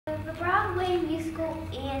musical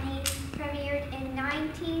Annie premiered in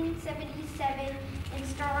 1977 and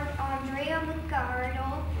starred Andrea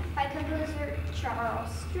McArdle by composer Charles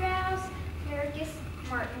Strauss, lyricist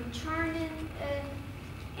Martin Charnin,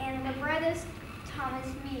 and librettist Thomas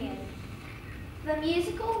Meehan. The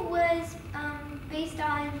musical was based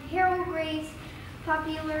on Harold Gray's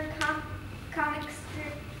popular comic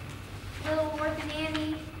strip Little Orphan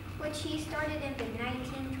Annie, which he started in the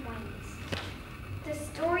 1920s. The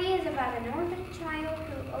story is about an orphan child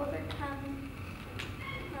who overcomes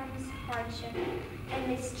hardship and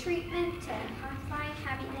mistreatment to find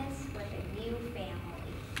happiness with a new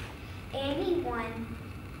family. Annie won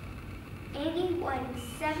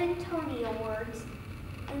 7 Tony Awards,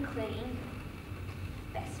 including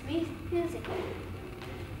Best Musical.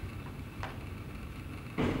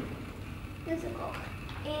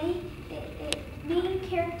 Annie, main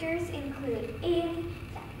characters include Annie,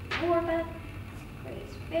 Orba,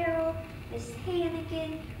 Grace Farrell, Miss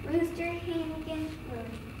Hannigan, Rooster Hannigan,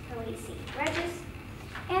 Lacey Regis,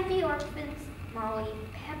 and the orphans Molly,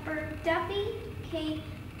 Pepper, Duffy, Kate,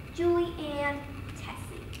 Julie, and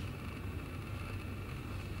Tessie.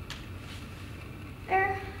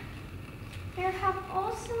 There have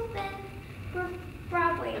also been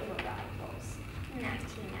Broadway revivals in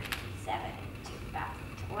 1997 and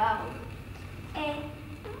 2012, and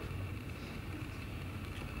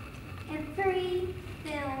 3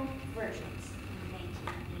 film versions in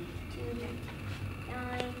 1982,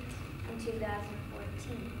 1999, and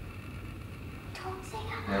 2014. Don't say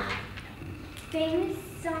that. Famous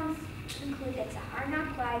songs include It's a Hard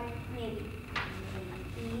Knock Life, Maybe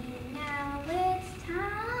Now It's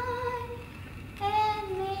Time,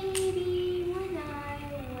 and maybe when I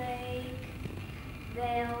wake,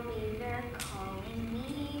 they'll be there calling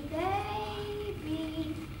me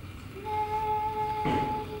baby,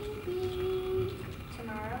 maybe.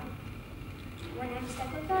 Tomorrow, when I'm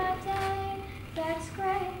stuck with a day, that's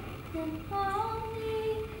great and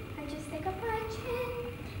lonely, I just take a punch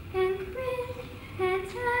in and grin and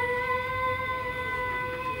tell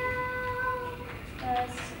the